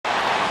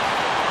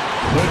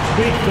which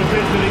beats the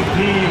visiting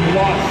team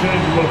Los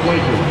Angeles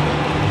Lakers.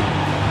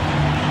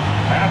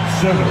 At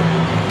center.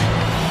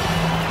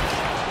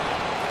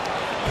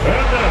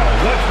 And now,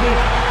 let's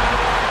move.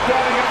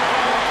 Starting up.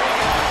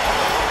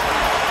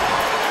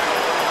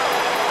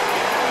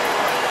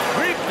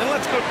 And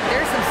let's go.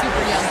 There's some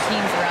super young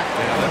teams around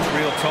here. Yeah, that's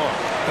real talk.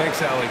 Thanks,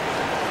 Allie.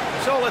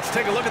 So let's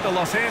take a look at the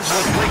Los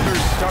Angeles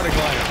Lakers starting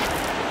lineup.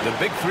 The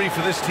big three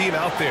for this team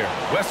out there.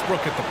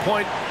 Westbrook at the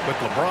point with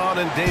LeBron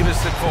and Davis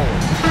at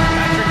forward.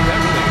 Patrick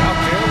Beverly out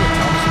there with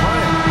Thomas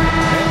Bryant.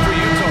 And for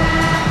Utah,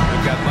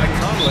 we've got Mike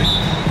Conley,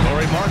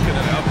 Lauri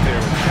Markkanen out there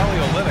with Kelly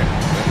Olynyk.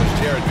 Then there's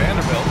Jared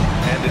Vanderbilt.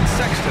 And it's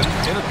Sexton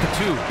in at the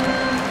 2.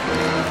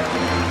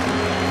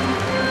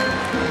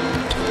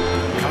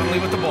 Conley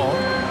with the ball.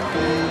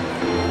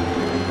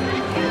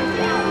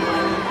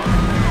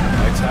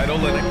 Right side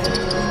Olynyk.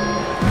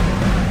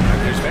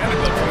 And there's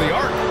Vanderbilt from the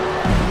arc.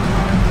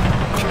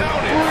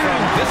 Counted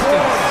from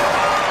distance.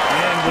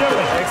 And with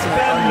the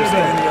excellent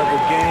understanding of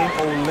the game,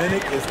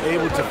 Olynyk is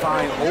able to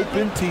find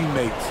open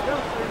teammates.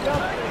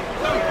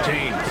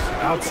 James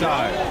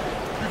outside.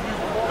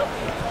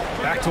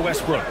 Back to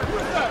Westbrook.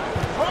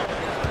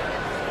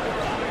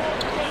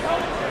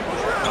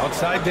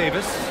 Outside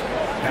Davis.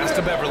 Pass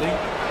to Beverly.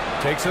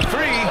 Takes a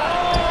 3.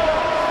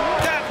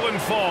 That one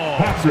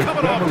falls.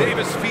 Coming off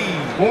Davis' feed.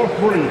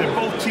 And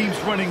both teams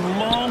running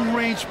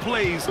long-range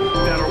plays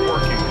that are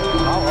working.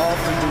 How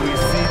often do we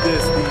see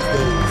this these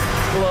days?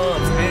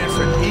 Clubs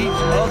answer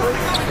each other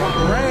from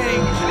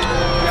range.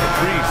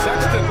 3,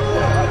 Sexton.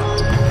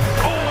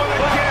 Oh, and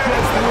again,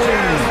 it's the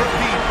Jazz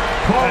repeat.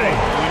 Hey,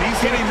 when he's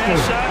hitting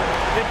that shot,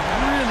 it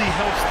really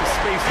helps the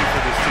spacing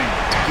for this team.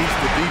 Keeps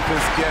the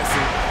defense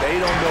guessing. They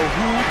don't know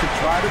who to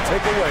try to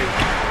take away.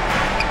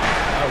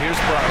 Now here's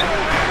Bryant.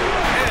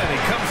 And he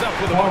comes up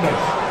with a bucket.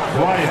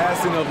 The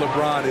passing of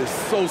LeBron is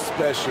so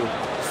special,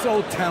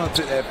 so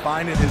talented at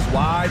finding his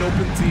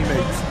wide-open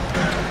teammates.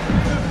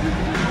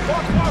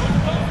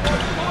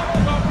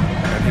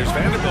 And here's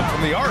Vanderbilt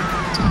from the arc.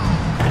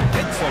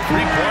 Hits a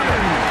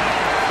three-pointer.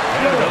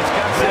 Vanderbilt's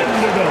got it.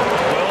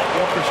 Well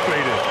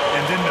orchestrated.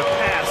 And then the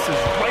pass is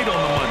right on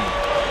the money.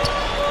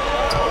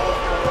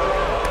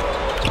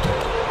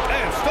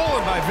 And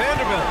stolen by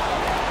Vanderbilt.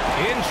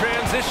 In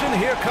transition,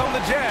 here come the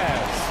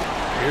Jazz.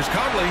 Here's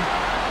Conley.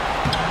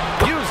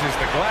 Uses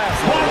the glass.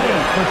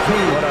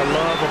 What I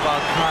love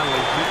about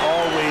Conley, he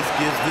always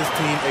gives this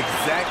team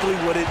exactly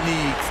what it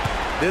needs.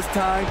 This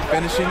time,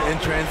 finishing in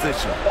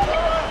transition.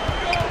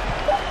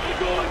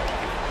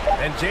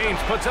 And James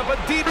puts up a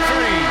deep 3. Oh,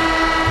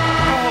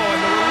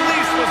 and the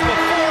release was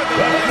before the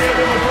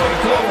release.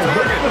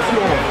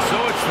 So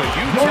it's the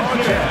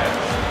Utah Jazz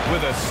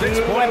with a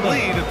 6-point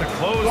lead at the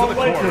close of the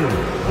quarter.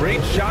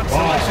 Great shot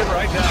selection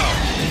right now,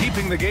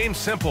 keeping the game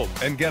simple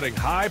and getting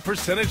high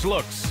percentage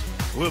looks.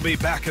 We'll be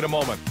back in a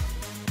moment.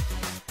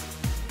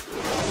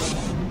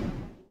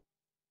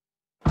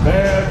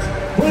 Fans,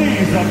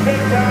 please, a big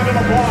round of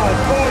applause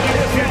for you.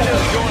 If you're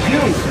just joining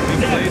us, we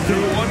played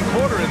through 1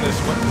 quarter in this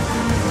one.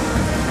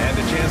 And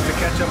a chance to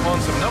catch up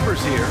on some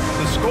numbers here.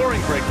 The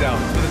scoring breakdown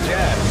for the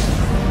Jazz.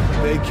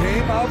 They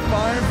came out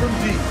firing from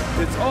deep.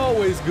 It's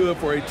always good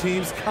for a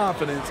team's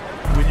confidence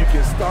when you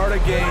can start a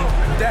game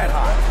that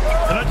hot.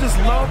 And I just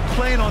love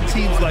playing on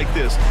teams like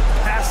this,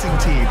 passing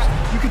teams.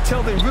 You can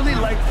tell they really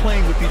like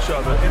playing with each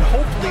other, and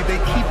hopefully they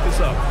keep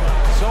this up.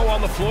 So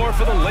on the floor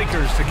for the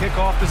Lakers to kick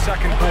off the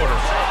second quarter.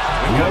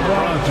 We've got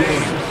LeBron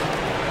James.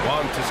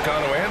 Juan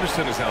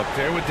Toscano-Anderson is out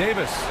there with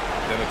Davis.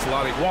 Then it's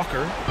Lonnie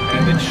Walker,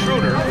 and it's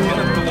Schroeder in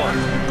at the 1.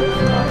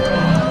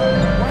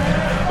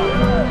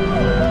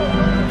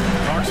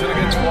 Clarkson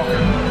against Walker.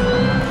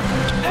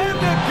 And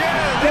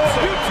again, it's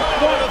Utah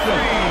with a 3.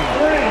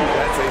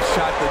 That's a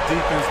shot the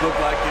defense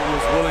looked like it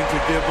was willing to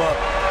give up.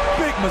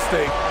 Big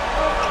mistake.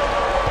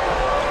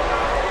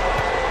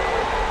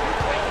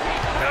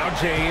 Now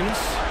James.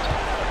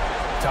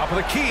 Top of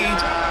the key.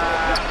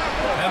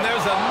 And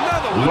there's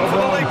another one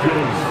for the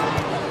Lakers.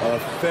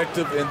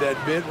 Effective in that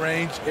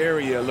mid-range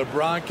area.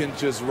 LeBron can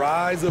just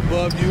rise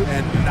above you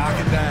and knock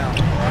it down.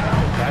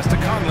 Pass to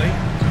Conley.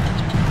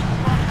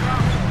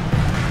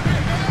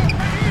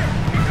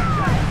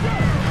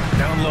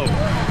 Down low.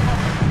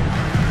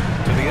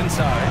 To the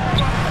inside.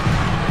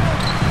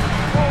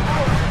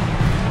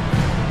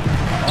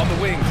 On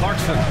the wing,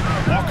 Clarkson.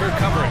 Walker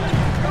covering.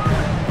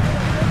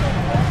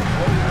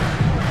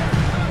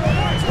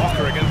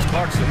 Walker against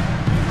Clarkson.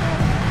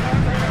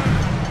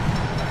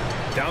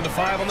 Down to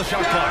 5 on the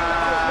shot clock.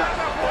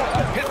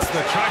 Hits the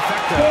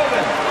trifecta.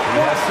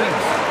 He has 6.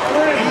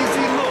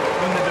 Easy look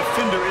when the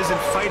defender isn't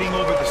fighting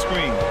over the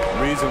screen.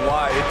 Reason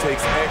why it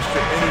takes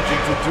extra energy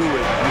to do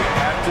it. You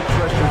have to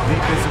trust your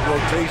defensive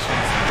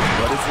rotations,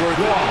 but it's worth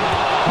it.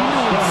 He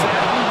knew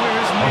exactly where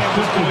his man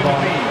was going to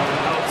be.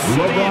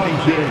 Outstanding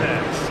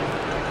pass.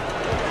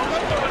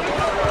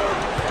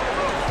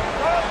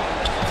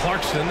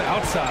 Clarkson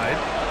outside.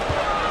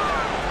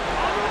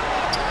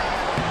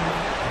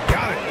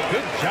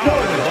 Good job.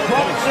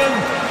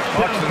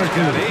 Clarkson's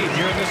got 8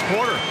 here in this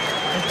quarter.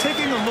 And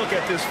taking a look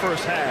look at this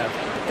first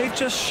half, they've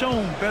just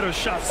shown better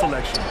shot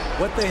selection.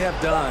 What they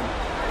have done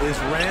is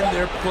ran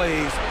their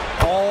plays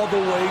all the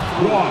way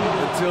through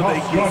until they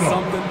get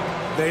something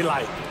they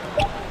like.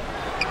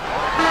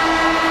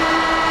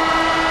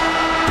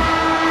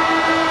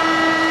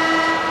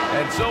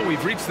 And so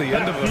we've reached the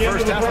end of the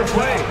first half of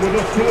play.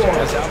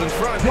 Jazz out in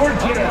front,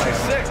 up by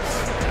 6.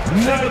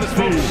 Stay with us,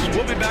 folks.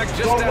 We'll be back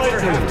just after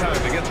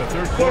halftime to get the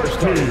third quarter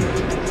started.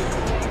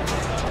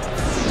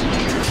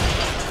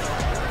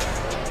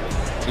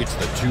 It's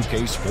the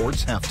 2K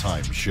Sports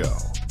Halftime Show.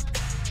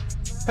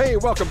 Hey,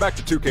 welcome back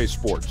to 2K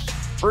Sports.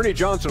 Ernie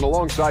Johnson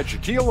alongside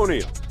Shaquille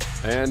O'Neal.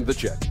 And the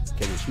Jet,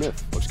 Kenny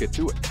Smith. Let's get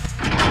to it.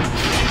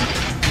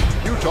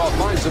 Utah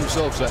finds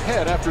themselves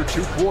ahead after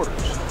 2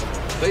 quarters.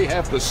 They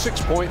have the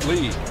 6-point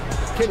lead.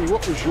 Kenny,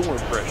 what was your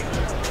impression?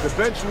 The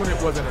bench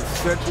unit was an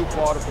essential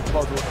part of the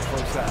puzzle in the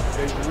first half.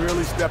 They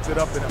really stepped it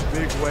up in a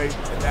big way,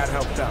 and that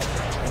helped out.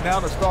 And now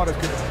the starters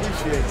can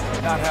appreciate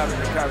not having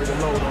to carry the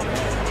load on them.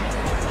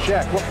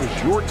 Shaq, what was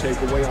your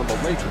takeaway on the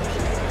Lakers?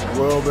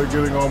 Well, they're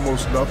getting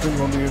almost nothing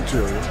on the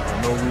interior.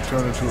 And they'll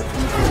return it to a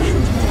few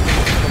finishes.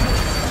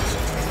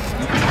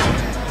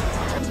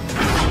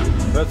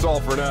 That's all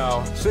for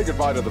now. Say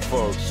goodbye to the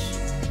folks.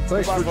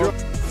 Thanks for joining.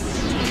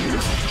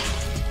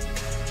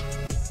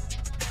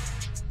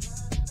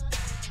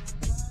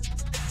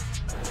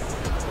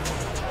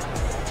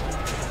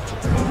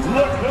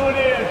 Look who it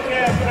is,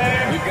 Jeff,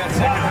 man. We've got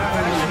second half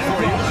action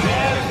for you.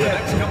 The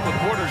next couple of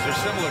quarters are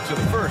similar to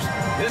the first.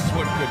 This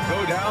one could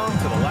go down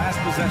to the last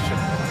possession.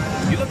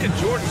 You look at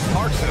Jordan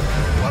Clarkson,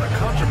 what a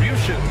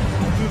contribution.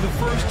 Through the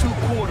first 2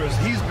 quarters,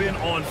 he's been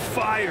on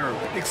fire.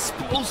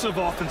 Explosive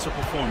offensive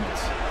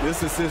performance.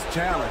 This is his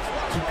challenge,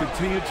 to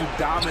continue to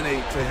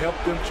dominate, to help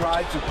them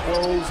try to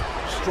close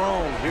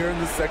strong here in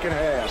the second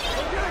half.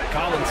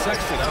 Colin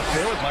Sexton out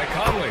there with Mike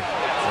Conley.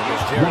 And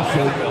there's Jared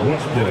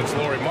Vanderbilt, and it's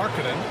Lauri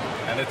Markkanen,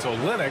 and it's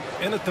Olynyk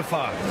in at the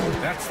 5.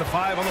 That's the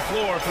 5 on the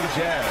floor for the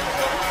Jazz.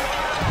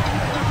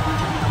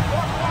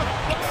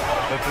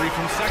 The 3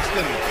 from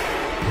Sexton.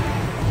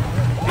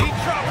 He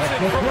drops it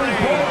for three.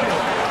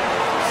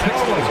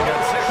 Sexton's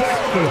got 6.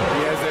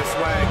 He has that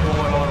swag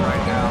going on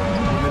right now.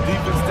 When the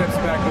defense steps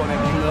back on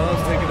him, he loves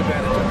taking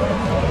advantage of it.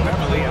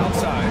 Beverly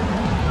outside.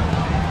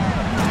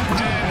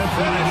 And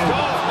finished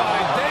off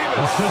by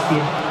Davis.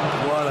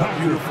 What a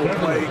beautiful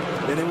play,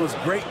 and it was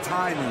great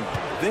timing.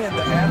 Then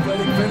the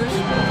athletic finish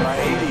by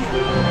 80.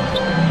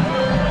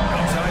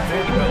 Outside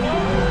Vanderbilt.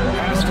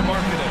 Pass to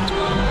Markkanen.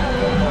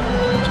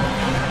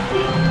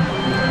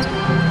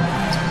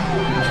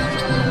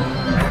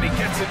 And he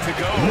gets it to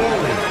go.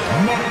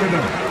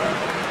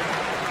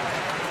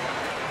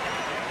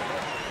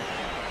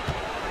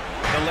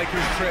 The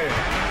Lakers trail.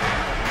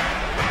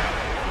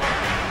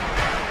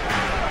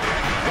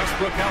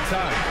 Westbrook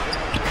outside.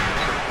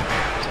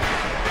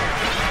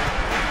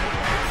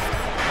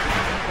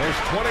 There's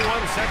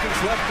 21 seconds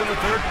left in the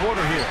third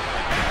quarter here.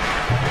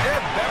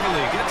 Ed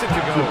Beverly gets it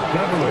to go.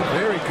 Beverly,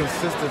 very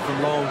consistent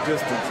from long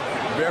distance.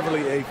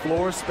 Beverly, a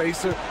floor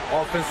spacer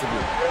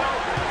offensively.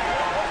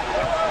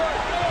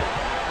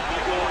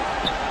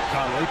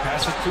 Conley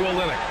passes to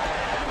Olynyk.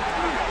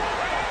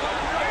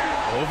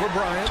 Over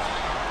Bryant.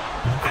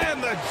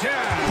 And the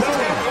Jazz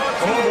take on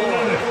 2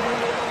 more.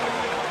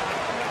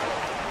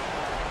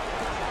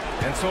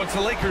 And so it's the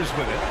Lakers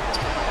with it.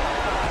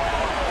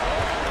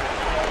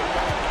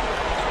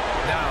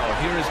 Now,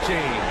 here is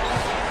James.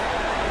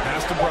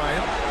 Pass to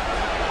Bryant.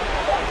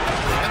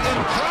 And then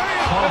Bryant.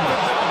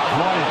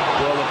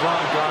 Well,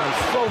 LeBron garners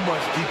so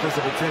much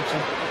defensive attention.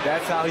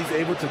 That's how he's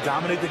able to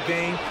dominate the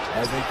game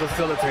as a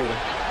facilitator.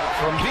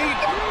 From deep.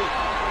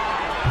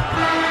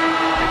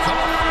 It's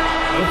off.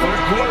 The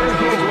third quarter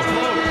goes to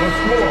a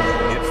close.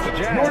 It's the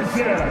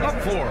Jazz. Up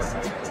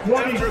 4.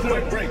 After a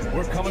quick break,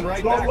 we're coming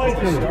right back with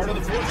the start of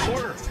the fourth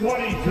quarter.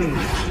 22.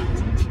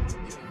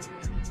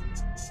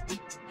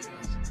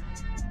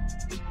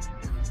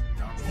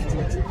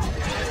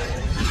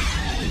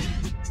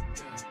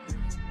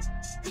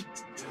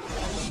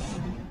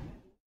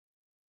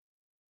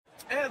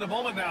 And a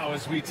moment now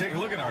as we take a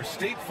look at our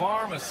State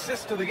Farm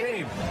assist of the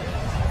game.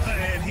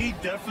 And he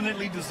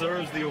definitely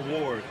deserves the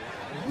award.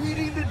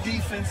 Reading the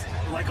defense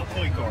like a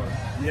point guard.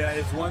 Yeah,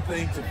 it's one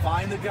thing to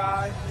find the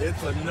guy.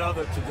 It's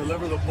another to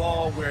deliver the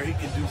ball where he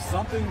can do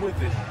something with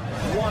it.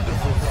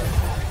 Wonderful play.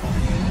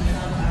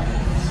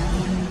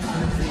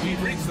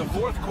 We've reached the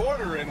fourth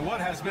quarter in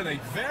what has been a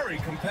very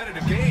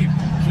competitive game.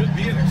 Should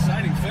be an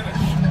exciting finish.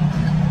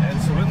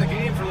 And so in the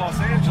game for Los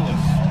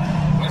Angeles,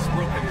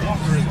 Westbrook and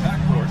Walker in the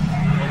backcourt.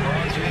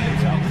 LeBron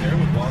James out there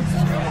with Lonzo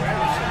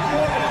Anderson.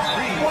 And it's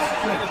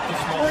Reeves in at the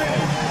small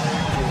end.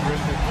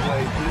 Terrific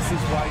play. This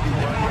is why you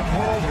run your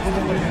ball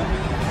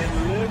and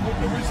live with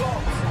the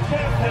results.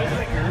 The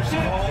Lakers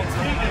call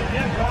time.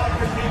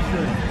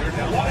 They're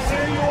down by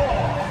 7.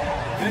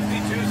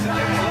 52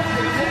 seconds left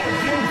in the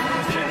game.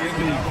 Let's check in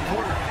with the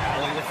reporter,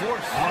 Allie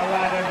LaForce. All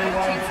right,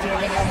 everyone, give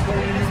it up for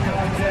you.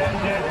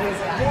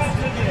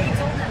 He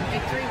told them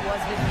victory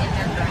was within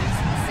their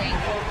grasp, saying,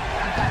 quote,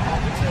 "You've got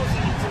all the tools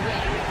you need to win.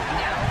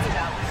 Now it's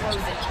about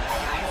closing."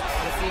 Guys,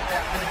 we'll see if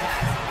they're up for the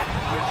task.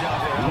 Good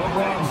job there.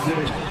 LeBron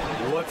James.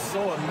 What's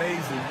so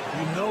amazing,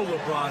 you know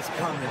LeBron's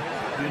coming,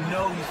 you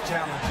know he's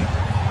challenging,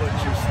 but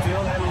you're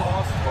still at a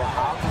loss for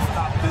how to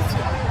stop this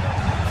guy.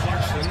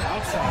 Clarkson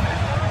outside.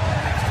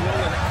 Next to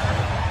Olynyk.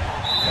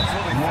 That's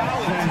what they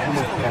foul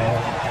intentionally.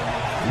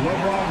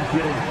 LeBron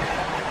James.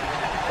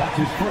 That's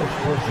his first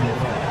personal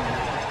foul.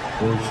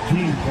 For his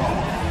team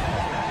foul.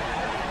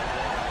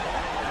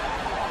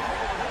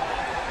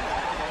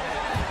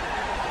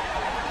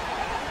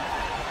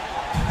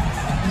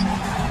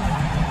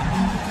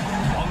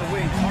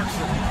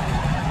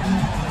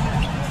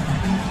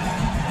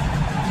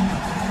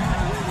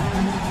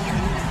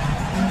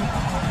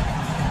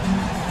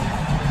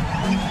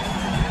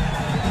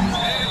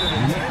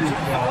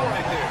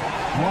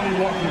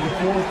 Walking to the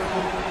fourth.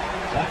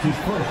 That's his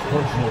first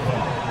personal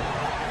foul.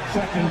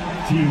 Second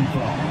team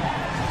foul.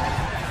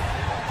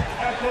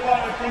 At the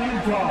line for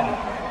Utah,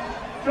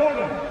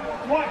 Jordan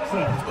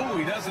Watson. Ooh,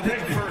 he doesn't hit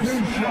the first.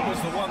 That was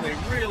the one they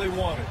really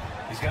wanted.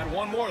 He's got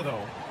one more,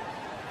 though.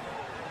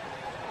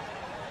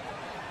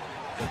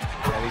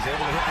 And he's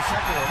able to hit the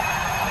second one.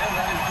 And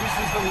that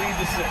increases the lead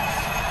to 6.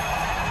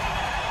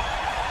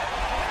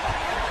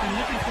 I'm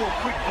looking for a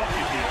quick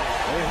bucket here.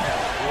 They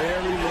have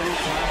very little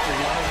time to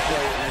run and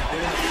play, and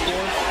then, of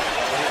course,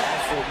 they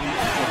also need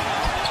to play.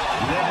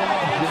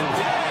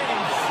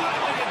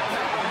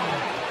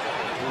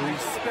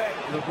 Respect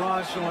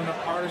LeBron showing the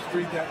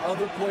artistry that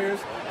other players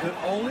could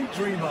only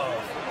dream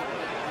of.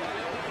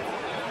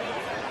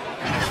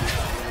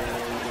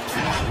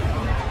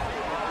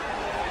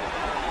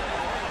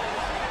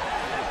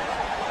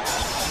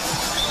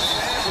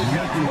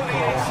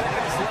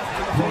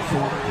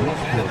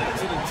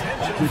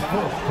 That's his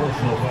first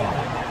personal foul.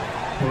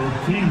 Third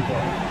team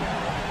foul.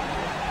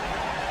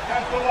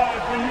 At the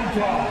line for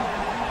Utah,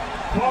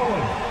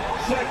 Colin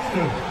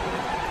Sexton.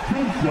 2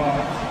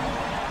 shots.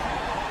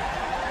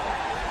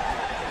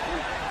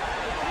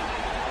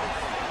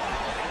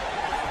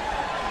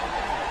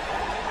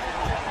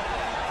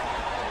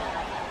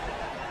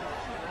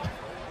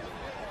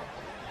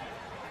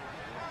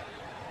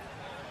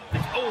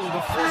 Oh,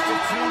 the first of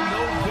 2,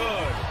 no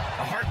good.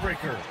 A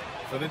heartbreaker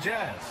for the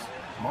Jazz.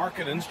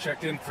 Markkanen's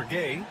checked in for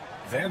Gay.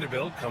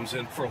 Vanderbilt comes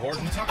in for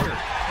Horton Tucker.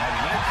 And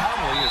Mike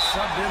Conley is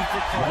subbed in for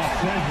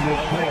Clarkson. The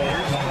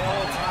Lakers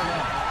call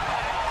timeout.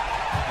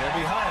 They're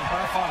behind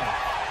by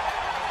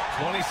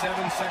 5.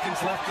 27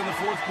 seconds left in the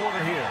fourth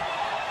quarter here.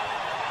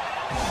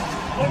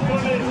 Look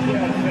on this,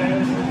 Jazz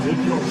fans.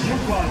 It's your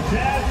Utah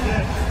Jazz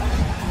Net.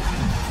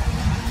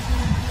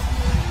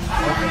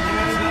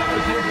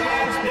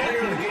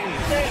 Player of the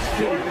game. Hey,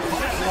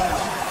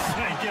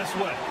 guess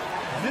what?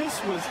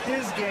 This was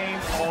his game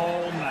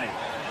all night.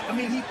 I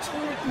mean, he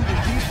tore through the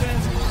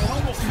defense and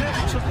almost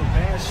never took a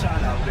bad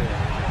shot out there.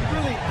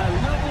 Really, a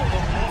level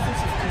of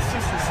offensive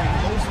consistency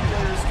most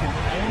players can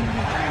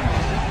only dream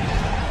of.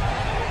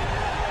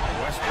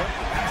 Westbrook,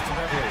 the pass to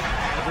Beverly.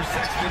 Over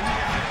Sexton.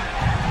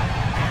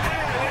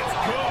 And it's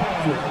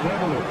good.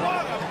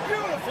 What a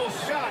beautiful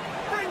shot.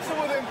 Brings it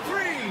within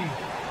 3.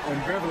 When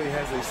Beverly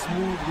has a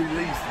smooth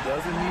release,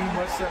 doesn't need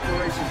much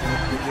separation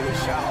to get a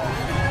shot off.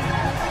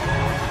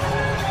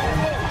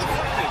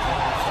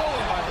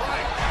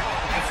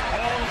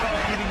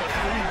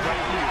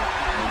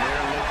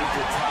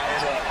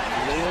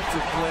 To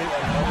play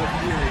another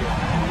period.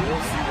 We'll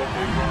see what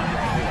they run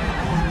right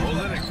here.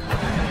 Olynyk.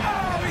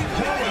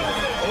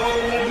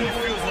 It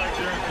feels like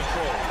they're in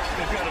control.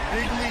 They've got a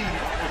big lead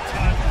with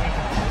time left.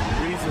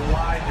 The reason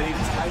why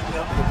they've tightened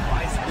up the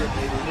vice grip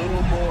a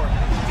little more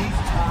each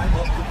time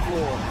up the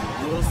floor.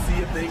 We'll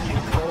see if they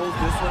can close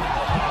this one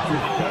up.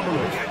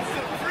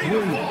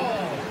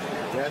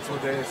 That's what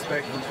they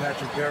expect from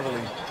Patrick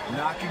Beverly.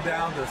 Knocking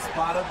down the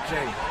spot-up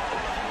J. 5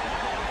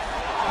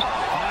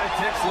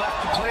 ticks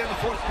left to play in the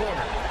fourth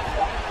quarter.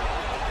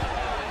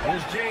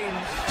 Here's James.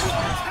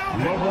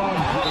 LeBron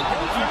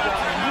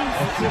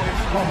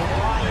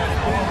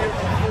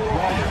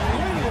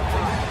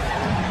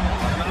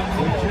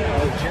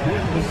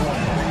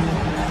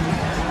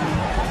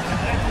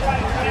That's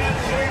right, man.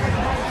 David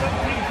Thompson,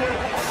 Peter,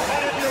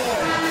 head it your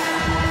way.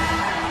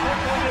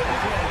 Look on it,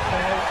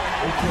 fans.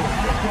 It's your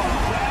Utah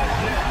Jazz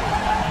Net.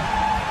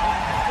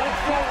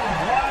 Let's go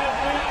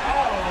lively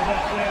all of the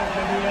fans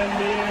of the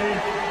NBA.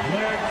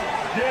 Let's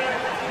get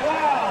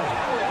wild.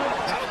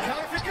 That'll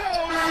count if it goes.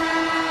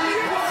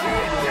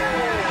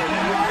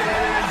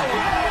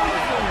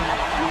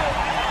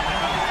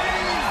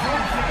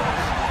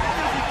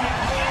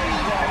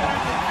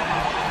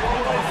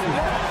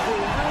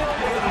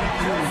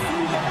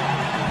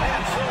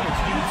 And so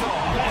it's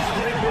Utah. Let's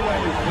take away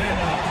the win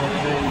from the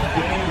game.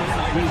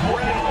 There's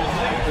more than a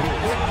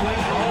quick win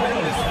all in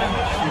this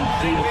match.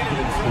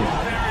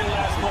 Very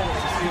last moment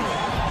to seal it.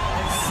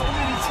 And so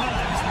many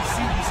times we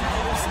see these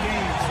close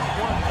games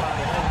won by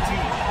the home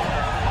team.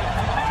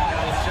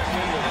 Now let's check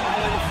in with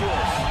Allie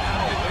LaForce.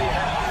 Allie, what do you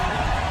have?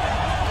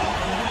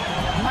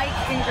 Mike,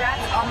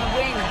 congrats on the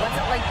win. What's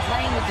it like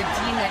playing with a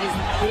team that is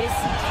this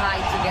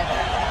tied together?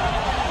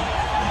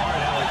 All right,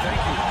 Allie, thank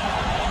you.